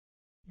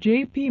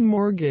JP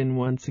Morgan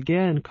once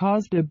again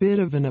caused a bit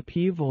of an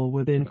upheaval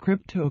within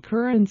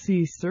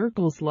cryptocurrency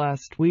circles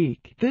last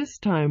week, this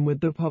time with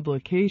the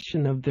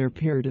publication of their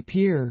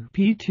peer-to-peer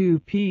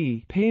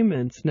 (P2P)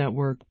 payments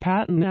network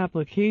patent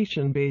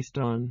application based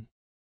on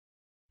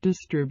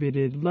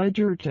distributed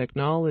ledger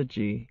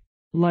technology.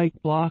 Like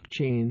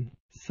blockchain,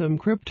 some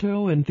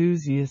crypto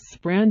enthusiasts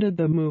branded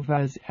the move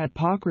as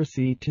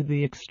hypocrisy to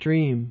the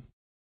extreme.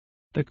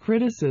 The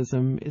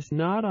criticism is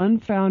not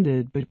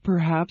unfounded but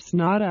perhaps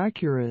not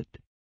accurate.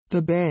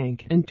 The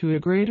bank, and to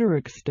a greater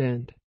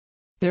extent,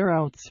 their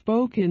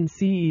outspoken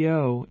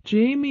CEO,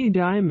 Jamie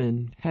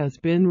Dimon, has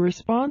been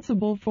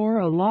responsible for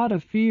a lot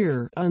of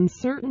fear,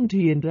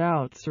 uncertainty and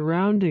doubt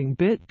surrounding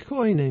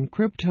Bitcoin and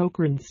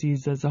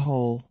cryptocurrencies as a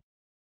whole.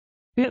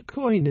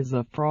 Bitcoin is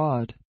a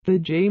fraud. The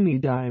Jamie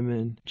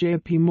Dimon,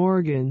 JP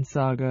Morgan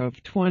saga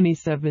of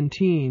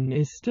 2017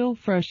 is still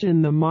fresh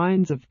in the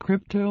minds of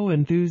crypto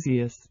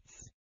enthusiasts.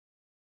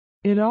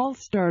 It all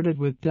started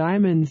with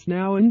Dimon's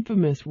now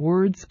infamous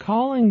words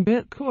calling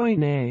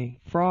Bitcoin a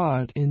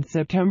fraud in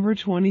September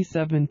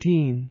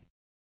 2017.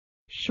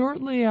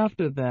 Shortly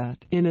after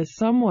that, in a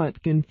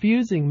somewhat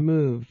confusing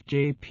move,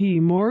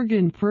 JP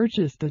Morgan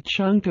purchased a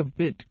chunk of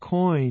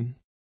Bitcoin.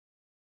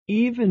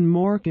 Even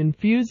more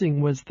confusing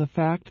was the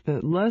fact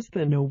that less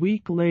than a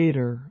week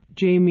later,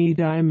 Jamie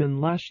Dimon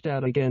lashed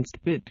out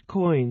against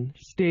Bitcoin,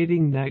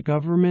 stating that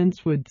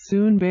governments would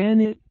soon ban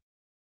it.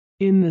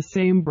 In the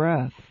same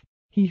breath,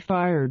 he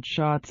fired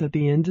shots at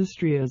the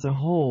industry as a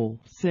whole,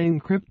 saying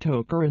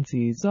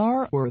cryptocurrencies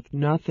are worth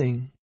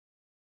nothing.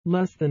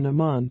 Less than a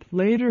month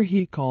later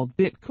he called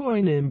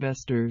Bitcoin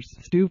investors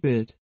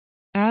stupid,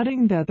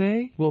 adding that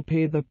they will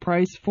pay the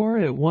price for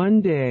it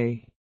one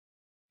day.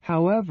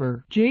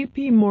 However,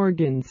 JP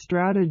Morgan's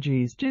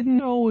strategies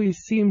didn't always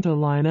seem to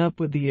line up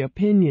with the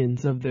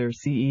opinions of their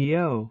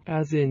CEO,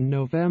 as in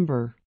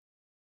November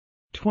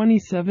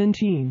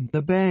 2017,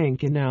 the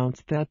bank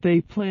announced that they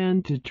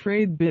planned to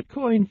trade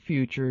Bitcoin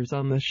futures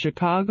on the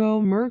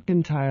Chicago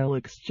Mercantile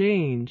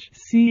Exchange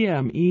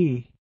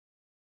 (CME).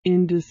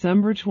 In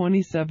December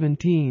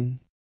 2017,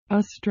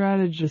 a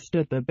strategist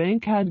at the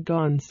bank had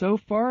gone so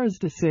far as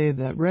to say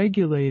that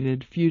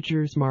regulated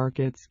futures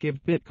markets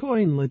give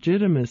Bitcoin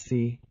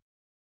legitimacy.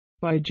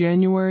 By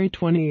January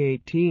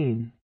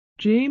 2018,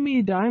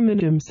 Jamie Dimon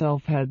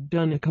himself had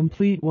done a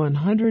complete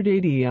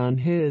 180 on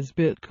his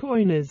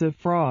Bitcoin is a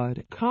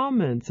fraud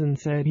comments and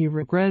said he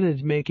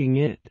regretted making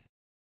it.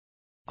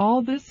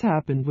 All this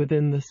happened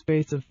within the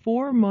space of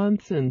 4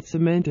 months and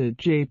cemented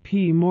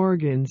JP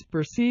Morgan's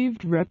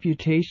perceived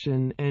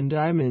reputation and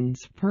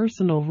Dimon's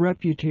personal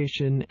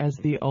reputation as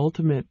the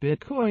ultimate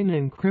Bitcoin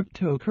and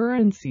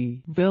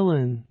cryptocurrency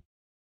villain.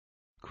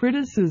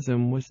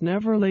 Criticism was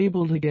never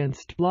labeled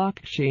against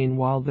blockchain,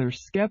 while their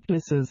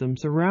skepticism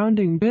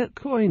surrounding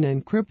Bitcoin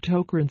and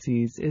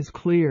cryptocurrencies is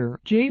clear.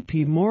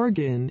 JP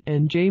Morgan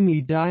and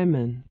Jamie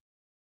Dimon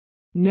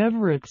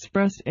never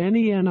expressed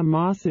any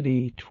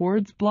animosity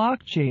towards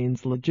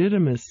blockchain's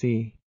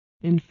legitimacy.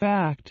 In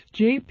fact,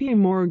 JP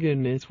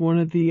Morgan is one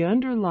of the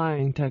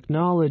underlying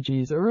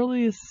technology's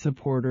earliest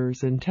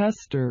supporters and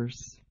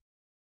testers.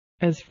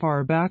 As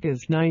far back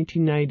as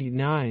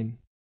 1999,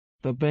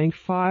 the bank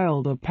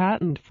filed a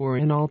patent for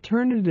an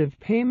alternative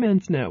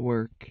payments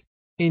network.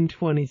 In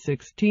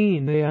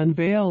 2016 they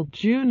unveiled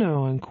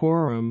Juno and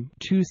Quorum,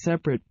 two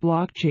separate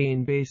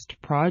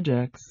blockchain-based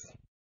projects.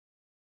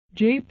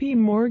 JP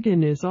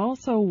Morgan is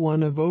also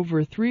one of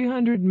over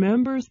 300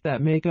 members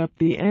that make up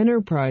the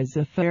Enterprise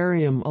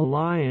Ethereum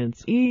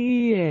Alliance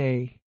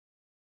 (EEA).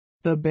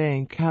 The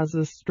bank has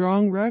a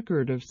strong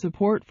record of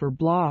support for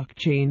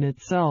blockchain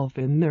itself,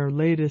 and their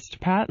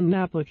latest patent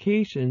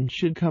application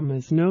should come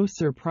as no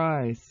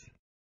surprise.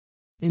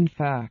 In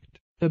fact,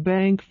 the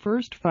bank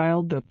first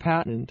filed the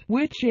patent,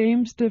 which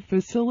aims to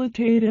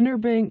facilitate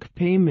interbank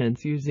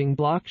payments using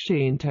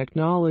blockchain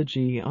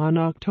technology, on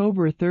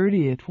October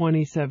 30,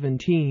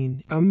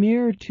 2017, a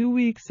mere 2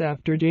 weeks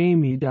after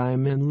Jamie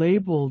Dimon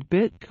labeled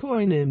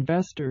Bitcoin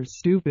investors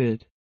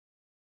stupid.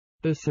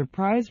 The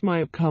surprise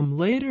might come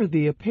later.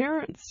 The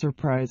apparent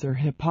surprise or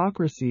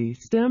hypocrisy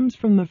stems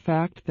from the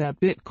fact that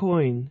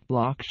Bitcoin,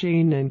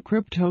 blockchain and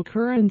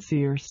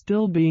cryptocurrency are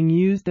still being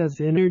used as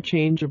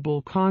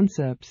interchangeable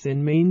concepts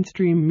in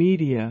mainstream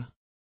media.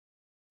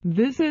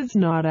 This is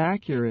not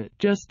accurate,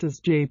 just as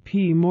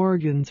JP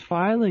Morgan's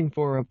filing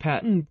for a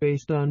patent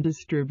based on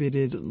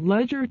distributed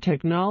ledger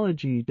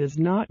technology does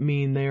not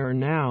mean they are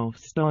now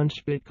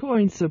staunch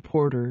Bitcoin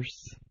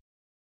supporters.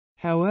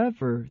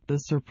 However, the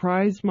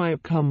surprise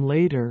might come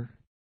later.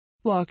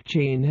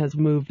 Blockchain has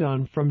moved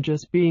on from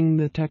just being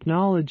the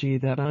technology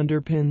that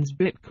underpins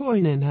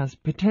Bitcoin and has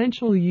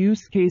potential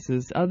use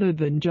cases other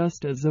than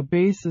just as a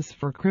basis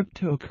for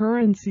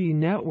cryptocurrency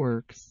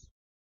networks,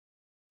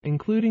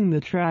 including the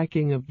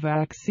tracking of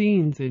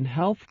vaccines in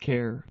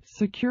healthcare,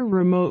 secure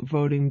remote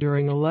voting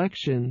during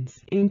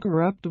elections,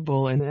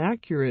 incorruptible and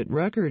accurate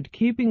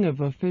record-keeping of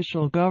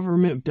official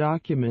government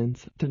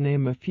documents, to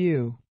name a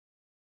few.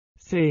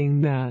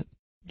 Saying that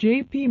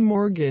JP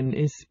Morgan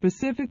is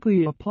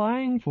specifically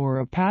applying for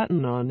a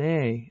patent on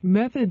a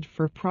method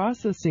for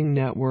processing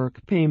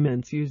network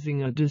payments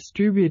using a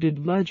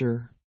distributed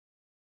ledger.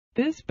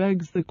 This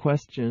begs the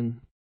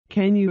question,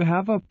 can you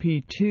have a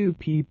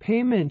P2P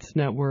payments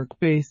network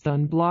based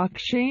on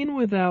blockchain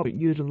without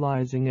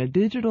utilizing a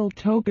digital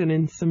token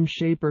in some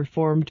shape or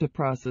form to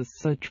process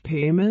such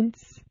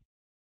payments?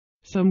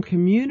 Some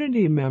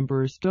community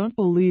members don't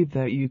believe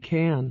that you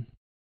can,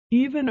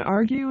 even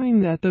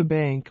arguing that the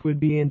bank would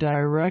be in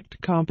direct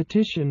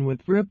competition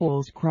with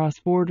Ripple's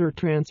cross-border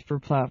transfer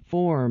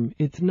platform.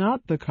 It's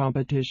not the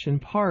competition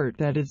part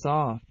that is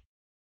off.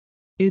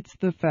 It's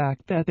the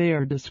fact that they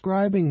are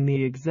describing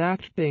the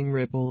exact thing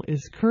Ripple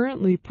is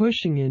currently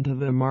pushing into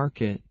the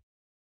market.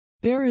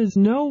 There is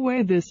no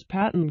way this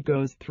patent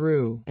goes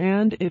through,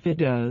 and if it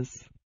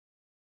does,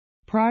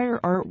 prior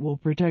art will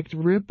protect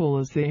Ripple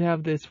as they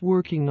have this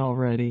working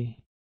already.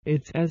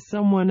 It's, as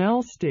someone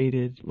else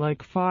stated,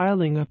 like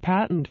filing a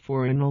patent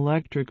for an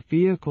electric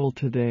vehicle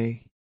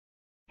today.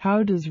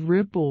 How does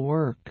Ripple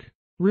work?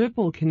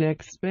 Ripple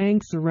connects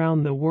banks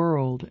around the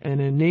world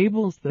and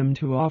enables them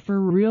to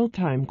offer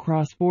real-time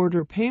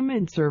cross-border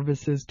payment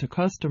services to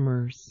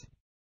customers.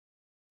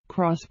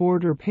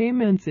 Cross-border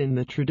payments in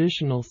the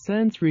traditional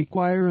sense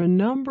require a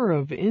number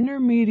of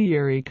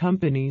intermediary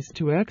companies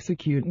to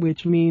execute,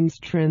 which means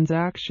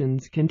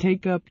transactions can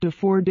take up to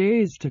 4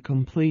 days to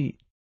complete.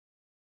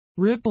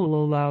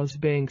 Ripple allows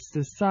banks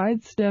to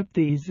sidestep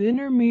these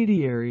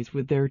intermediaries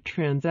with their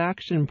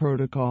transaction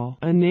protocol,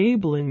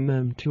 enabling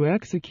them to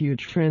execute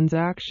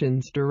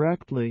transactions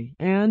directly,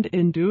 and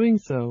in doing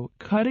so,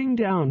 cutting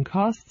down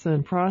costs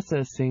and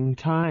processing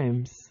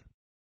times.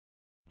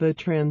 The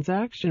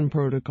transaction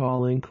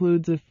protocol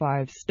includes a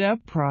 5-step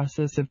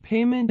process of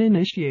payment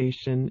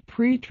initiation,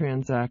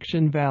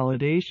 pre-transaction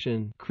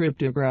validation,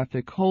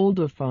 cryptographic hold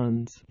of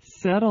funds,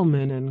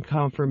 settlement and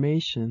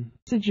confirmation.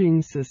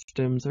 Messaging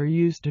systems are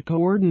used to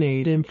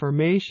coordinate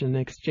information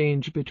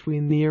exchange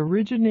between the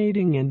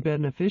originating and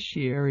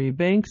beneficiary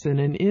banks, and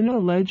an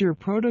in-a-ledger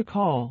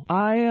protocol,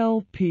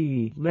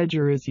 ILP,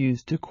 ledger is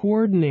used to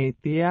coordinate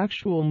the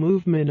actual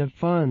movement of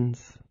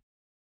funds.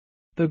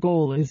 The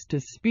goal is to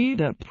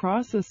speed up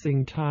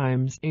processing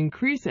times,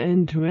 increase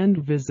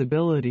end-to-end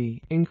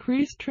visibility,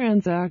 increase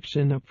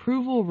transaction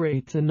approval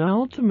rates, and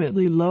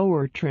ultimately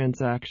lower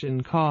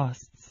transaction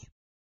costs.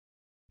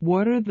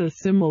 What are the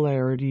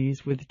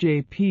similarities with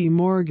JP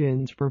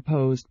Morgan's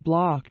proposed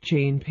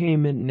blockchain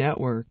payment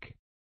network?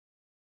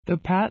 The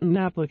patent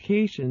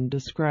application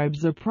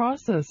describes a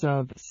process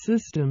of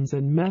systems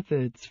and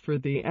methods for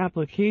the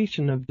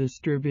application of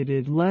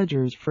distributed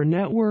ledgers for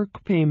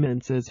network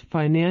payments as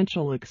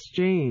financial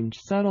exchange,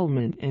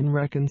 settlement, and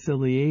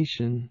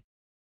reconciliation.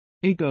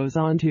 It goes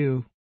on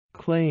to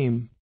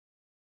claim,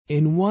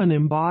 in one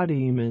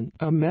embodiment,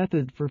 a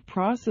method for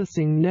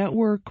processing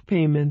network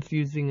payments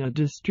using a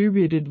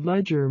distributed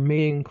ledger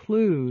may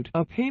include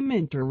a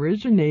payment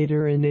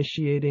originator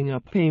initiating a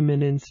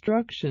payment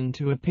instruction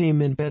to a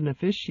payment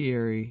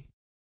beneficiary,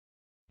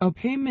 a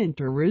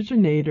payment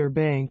originator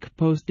bank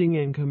posting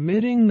and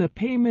committing the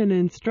payment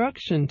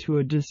instruction to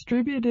a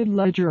distributed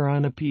ledger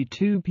on a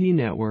P2P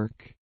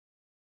network,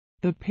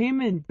 the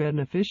payment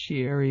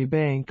beneficiary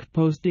bank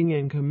posting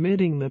and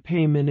committing the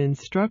payment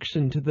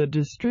instruction to the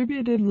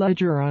distributed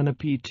ledger on a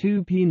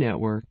P2P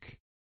network,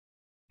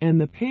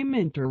 and the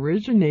payment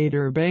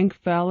originator bank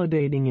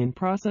validating and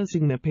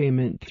processing the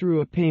payment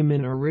through a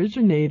payment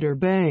originator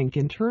bank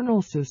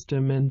internal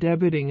system and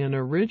debiting an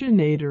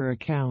originator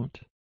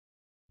account.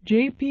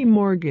 JP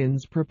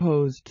Morgan's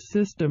proposed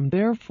system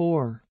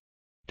therefore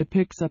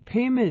depicts a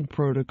payment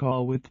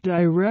protocol with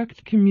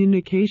direct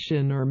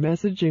communication or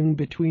messaging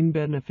between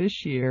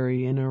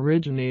beneficiary and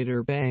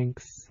originator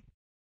banks,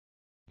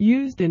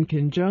 used in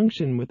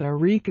conjunction with a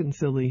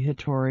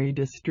reconciliatory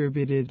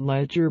distributed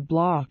ledger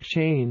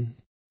blockchain.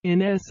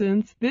 In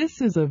essence, this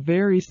is a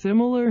very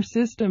similar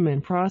system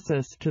and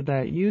process to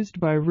that used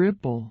by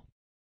Ripple,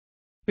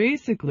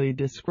 basically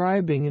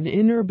describing an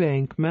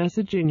interbank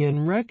messaging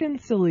and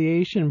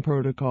reconciliation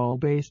protocol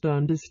based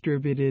on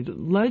distributed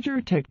ledger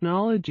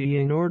technology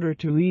in order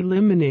to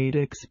eliminate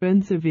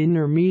expensive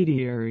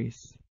intermediaries,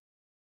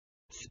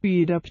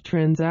 speed up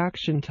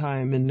transaction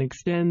time, and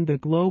extend the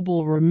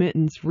global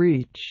remittance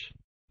reach.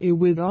 It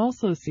would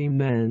also seem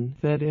then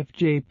that if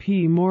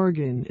JP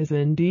Morgan is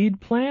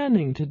indeed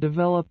planning to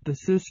develop the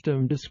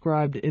system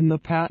described in the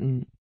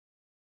patent,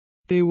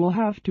 they will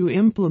have to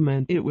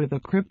implement it with a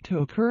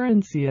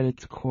cryptocurrency at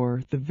its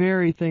core, the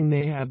very thing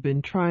they have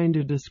been trying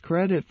to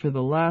discredit for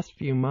the last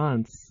few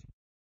months.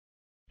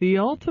 The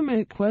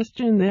ultimate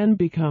question then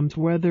becomes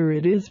whether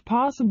it is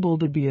possible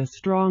to be a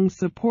strong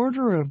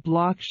supporter of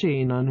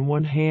blockchain on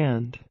one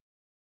hand,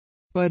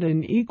 but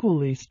an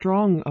equally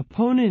strong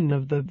opponent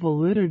of the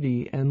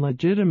validity and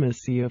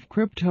legitimacy of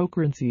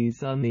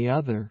cryptocurrencies on the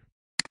other.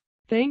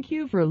 Thank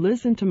you for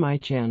listening to my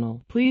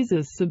channel. Please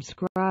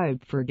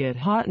subscribe for get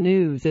hot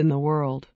news in the world.